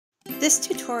This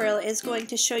tutorial is going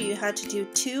to show you how to do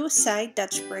 2 side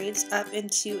Dutch braids up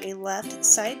into a left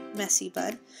side messy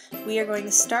bun. We are going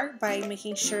to start by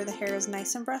making sure the hair is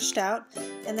nice and brushed out,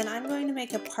 and then I'm going to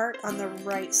make a part on the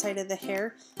right side of the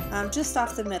hair, just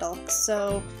off the middle,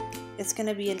 so it's going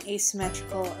to be an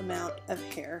asymmetrical amount of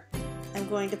hair. I'm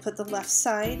going to put the left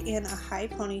side in a high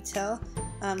ponytail,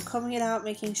 combing it out,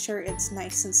 making sure it's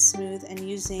nice and smooth, and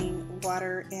using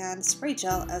water and spray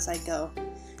gel as I go.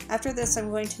 After this, I'm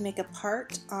going to make a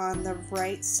part on the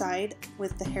right side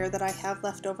with the hair that I have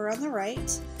left over on the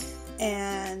right,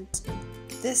 and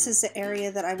this is the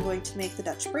area that I'm going to make the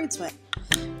Dutch braids with.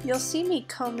 You'll see me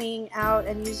combing out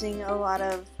and using a lot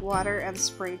of water and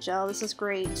spray gel. This is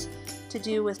great to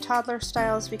do with toddler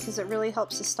styles because it really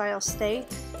helps the style stay,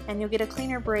 and you'll get a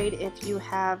cleaner braid if you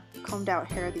have combed out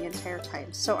hair the entire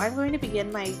time. So I'm going to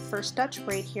begin my first Dutch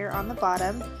braid here on the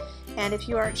bottom, and if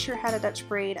you aren't sure how to Dutch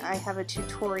braid, I have a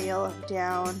tutorial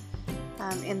down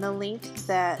in the link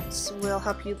that will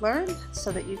help you learn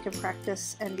so that you can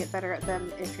practice and get better at them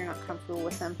if you're not comfortable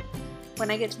with them. When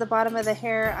I get to the bottom of the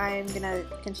hair, I'm going to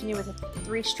continue with a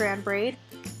 3-strand braid,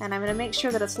 and I'm going to make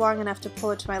sure that it's long enough to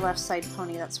pull it to my left side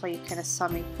pony. That's why you kind of saw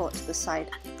me pull it to the side.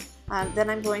 Then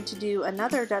I'm going to do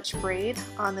another Dutch braid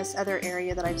on this other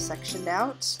area that I've sectioned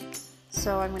out.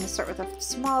 So I'm going to start with a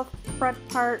small front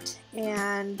part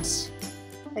and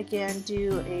again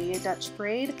do a Dutch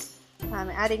braid. I'm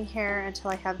adding hair until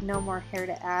I have no more hair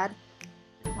to add,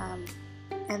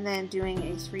 and then doing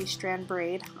a 3-strand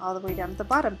braid all the way down to the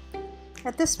bottom.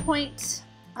 At this point,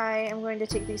 I am going to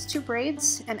take these 2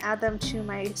 braids and add them to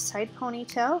my side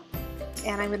ponytail,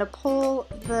 and I'm going to pull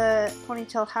the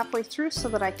ponytail halfway through so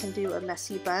that I can do a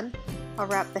messy bun. I'll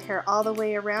wrap the hair all the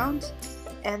way around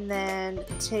and then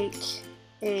take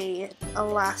a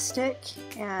elastic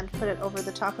and put it over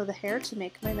the top of the hair to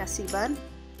make my messy bun,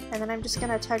 and then I'm just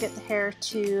going to tug at the hair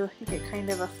to get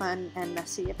kind of a fun and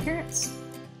messy appearance.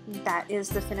 That is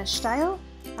the finished style.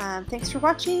 Thanks for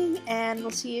watching, and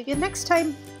we'll see you again next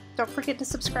time. Don't forget to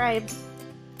subscribe.